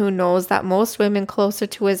someone who knows that most women closer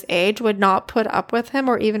to his age would not put up with him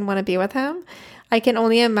or even want to be with him. I can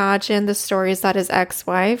only imagine the stories that his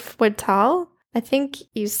ex-wife would tell. I think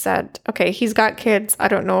you said, okay, he's got kids. I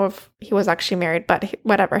don't know if he was actually married, but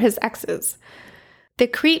whatever, his exes. The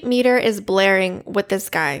creep meter is blaring with this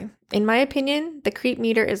guy. In my opinion, the creep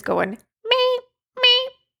meter is going me.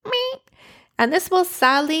 And this will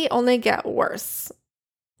sadly only get worse.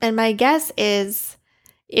 And my guess is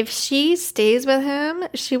if she stays with him,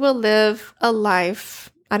 she will live a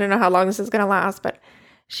life. I don't know how long this is going to last, but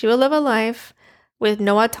she will live a life with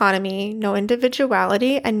no autonomy, no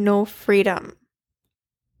individuality, and no freedom.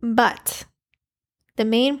 But the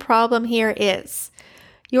main problem here is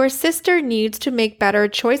your sister needs to make better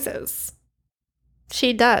choices.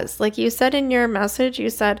 She does. Like you said in your message, you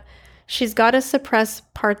said she's got to suppress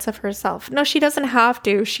parts of herself. No, she doesn't have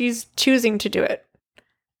to. She's choosing to do it.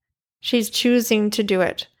 She's choosing to do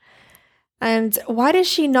it. And why does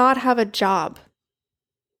she not have a job?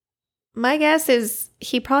 My guess is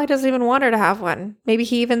he probably doesn't even want her to have one. Maybe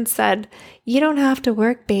he even said, you don't have to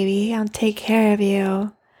work, baby. I'll take care of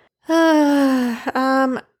you.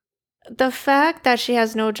 The fact that she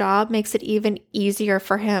has no job makes it even easier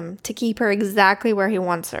for him to keep her exactly where he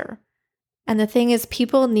wants her. And the thing is,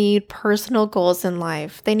 people need personal goals in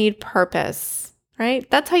life. They need purpose, right?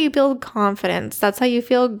 That's how you build confidence. That's how you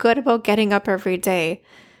feel good about getting up every day.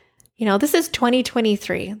 You know, this is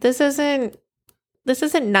 2023. This isn't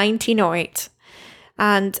 1908.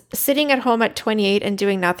 And sitting at home at 28 and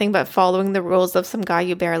doing nothing but following the rules of some guy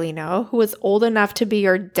you barely know, who is old enough to be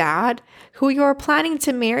your dad, who you're planning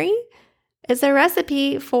to marry, is a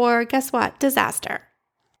recipe for, guess what, disaster.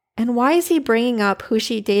 And why is he bringing up who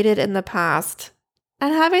she dated in the past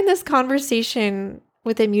and having this conversation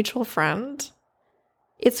with a mutual friend?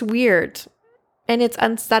 It's weird. And it's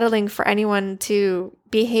unsettling for anyone to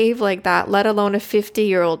behave like that, let alone a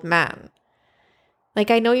 50-year-old man. Like,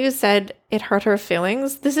 I know you said it hurt her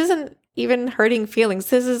feelings. This isn't even hurting feelings.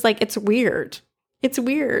 This is like, it's weird. It's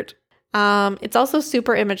weird. It's also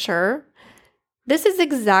super immature. This is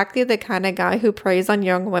exactly the kind of guy who preys on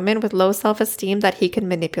young women with low self-esteem that he can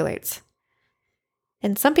manipulate.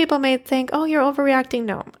 And some people may think, oh, you're overreacting.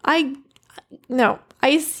 No,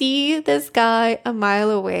 I see this guy a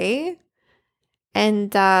mile away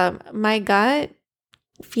and my gut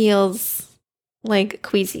feels like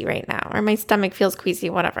queasy right now, or my stomach feels queasy,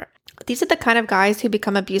 whatever. These are the kind of guys who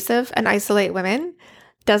become abusive and isolate women.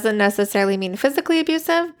 Doesn't necessarily mean physically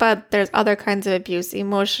abusive, but there's other kinds of abuse,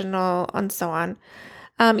 emotional, and so on.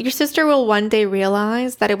 Your sister will one day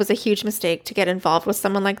realize that it was a huge mistake to get involved with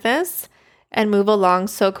someone like this and move along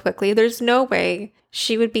so quickly. There's no way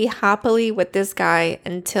she would be happily with this guy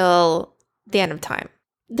until the end of time.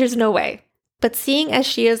 There's no way. But seeing as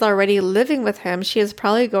she is already living with him, she is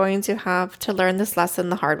probably going to have to learn this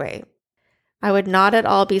lesson the hard way. I would not at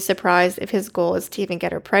all be surprised if his goal is to even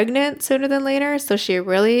get her pregnant sooner than later. So she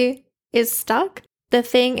really is stuck. The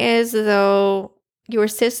thing is, though, your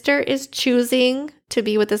sister is choosing to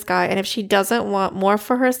be with this guy. And if she doesn't want more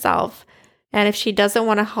for herself, and if she doesn't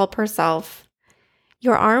want to help herself,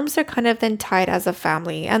 your arms are kind of then tied as a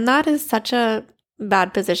family. And that is such a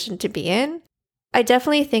bad position to be in. I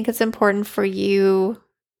definitely think it's important for you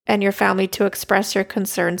and your family to express your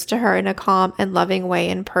concerns to her in a calm and loving way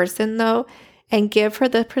in person, though, and give her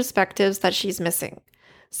the perspectives that she's missing.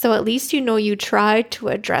 So at least you know you tried to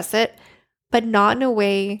address it, but not in a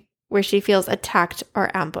way where she feels attacked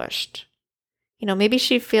or ambushed. You know, maybe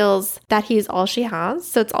she feels that he's all she has.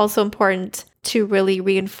 So it's also important to really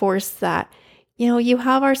reinforce that, you know, you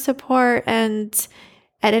have our support, and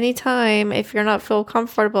at any time, if you're not feel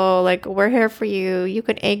comfortable, like, we're here for you. You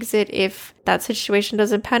can exit if that situation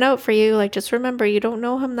doesn't pan out for you. Like, just remember, you don't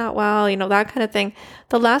know him that well, you know, that kind of thing.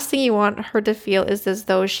 The last thing you want her to feel is as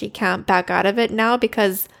though she can't back out of it now,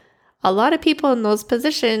 because a lot of people in those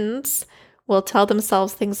positions will tell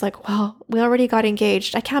themselves things like, well, we already got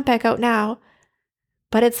engaged. I can't back out now.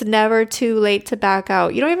 But it's never too late to back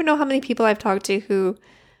out. You don't even know how many people I've talked to who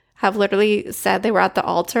have literally said they were at the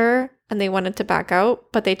altar and they wanted to back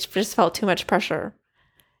out, but they just felt too much pressure.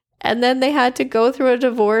 And then they had to go through a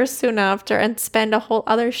divorce soon after and spend a whole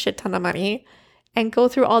other shit ton of money and go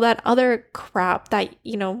through all that other crap that,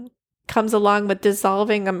 you know, comes along with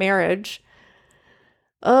dissolving a marriage.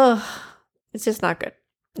 Ugh, it's just not good.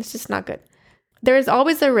 It's just not good. There is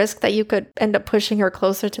always a risk that you could end up pushing her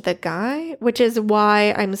closer to the guy, which is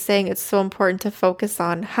why I'm saying it's so important to focus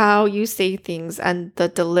on how you say things and the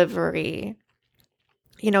delivery.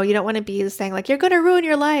 You know, you don't want to be saying like, you're going to ruin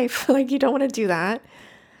your life. Like, you don't want to do that.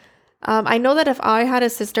 I know that if I had a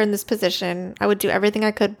sister in this position, I would do everything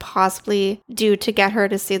I could possibly do to get her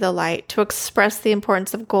to see the light, to express the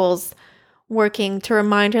importance of goals, working, to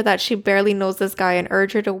remind her that she barely knows this guy and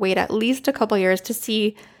urge her to wait at least a couple years to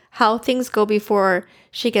see how things go before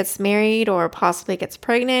she gets married or possibly gets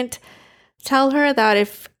pregnant. Tell her that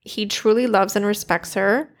if he truly loves and respects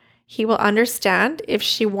her, he will understand if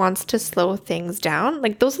she wants to slow things down.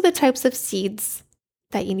 Like, those are the types of seeds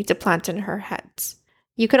that you need to plant in her head.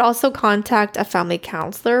 You could also contact a family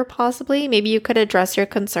counselor, possibly. Maybe you could address your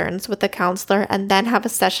concerns with the counselor and then have a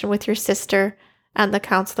session with your sister and the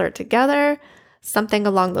counselor together. Something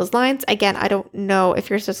along those lines. Again, I don't know if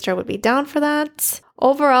your sister would be down for that.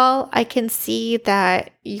 Overall, I can see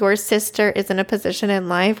that your sister is in a position in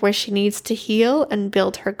life where she needs to heal and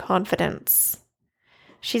build her confidence.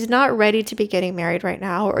 She's not ready to be getting married right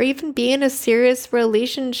now or even be in a serious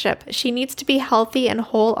relationship. She needs to be healthy and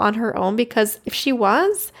whole on her own, because if she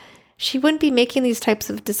was, she wouldn't be making these types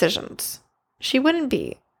of decisions. She wouldn't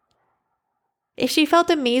be. If she felt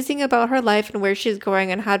amazing about her life and where she's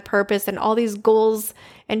going and had purpose and all these goals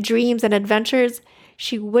and dreams and adventures,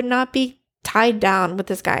 she would not be tied down with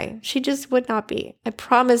this guy. She just would not be. I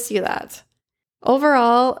promise you that.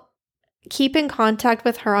 Overall, keep in contact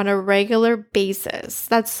with her on a regular basis.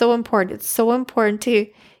 That's so important. It's so important to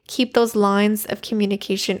keep those lines of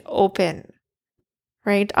communication open,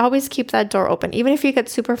 right? Always keep that door open. Even if you get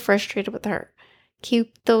super frustrated with her,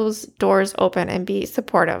 keep those doors open and be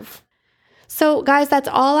supportive. So guys, that's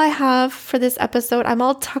all I have for this episode. I'm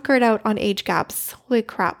all tuckered out on age gaps. Holy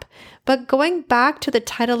crap. But going back to the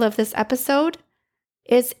title of this episode,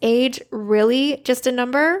 is age really just a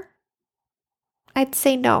number? I'd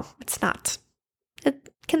say no, it's not.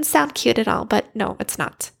 It can sound cute and all, but no, it's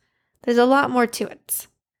not. There's a lot more to it.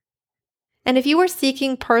 And if you are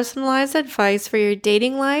seeking personalized advice for your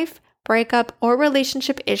dating life, breakup, or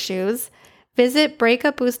relationship issues, visit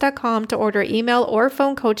breakupboost.com to order email or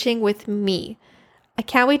phone coaching with me. I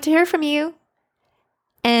can't wait to hear from you.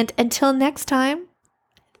 And until next time,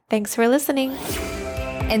 thanks for listening.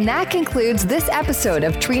 And that concludes this episode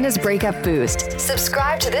of Trina's Breakup Boost.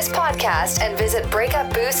 Subscribe to this podcast and visit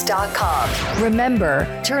breakupboost.com.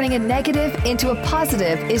 Remember, turning a negative into a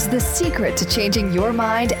positive is the secret to changing your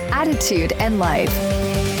mind, attitude, and life.